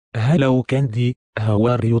Hello Candy, how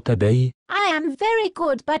are you today? I am very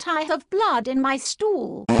good, but I have blood in my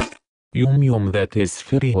stool. Yum yum, that is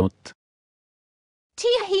very hot.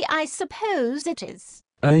 Tee-hee, I suppose it is.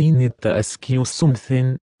 I need to ask you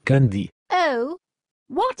something, Candy. Oh?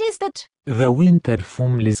 What is that? The winter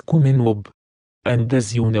fall is coming up. And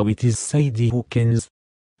as you know it is Sadie Hawkins.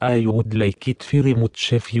 I would like it very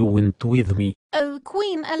much if you went with me. Oh,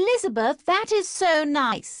 Queen Elizabeth, that is so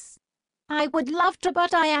nice. I would love to,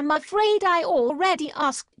 but I am afraid I already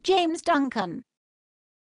asked James Duncan.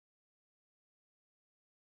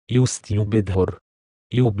 You stupid whore.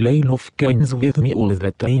 You play love games with me all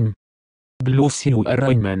the time. Plus you are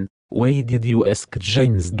a man. Why did you ask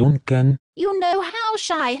James Duncan? You know how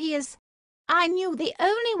shy he is. I knew the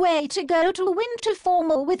only way to go to winter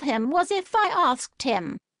formal with him was if I asked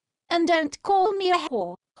him. And don't call me a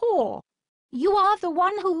whore. You are the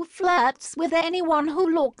one who flirts with anyone who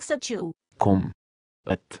looks at you. Come.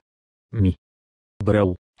 At me.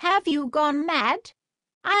 Bro. Have you gone mad?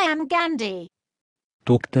 I am Ghandi.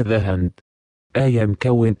 Took to the hand. I am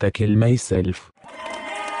going to kill myself.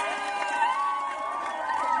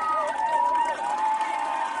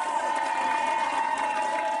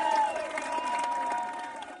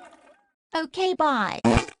 Okay, bye.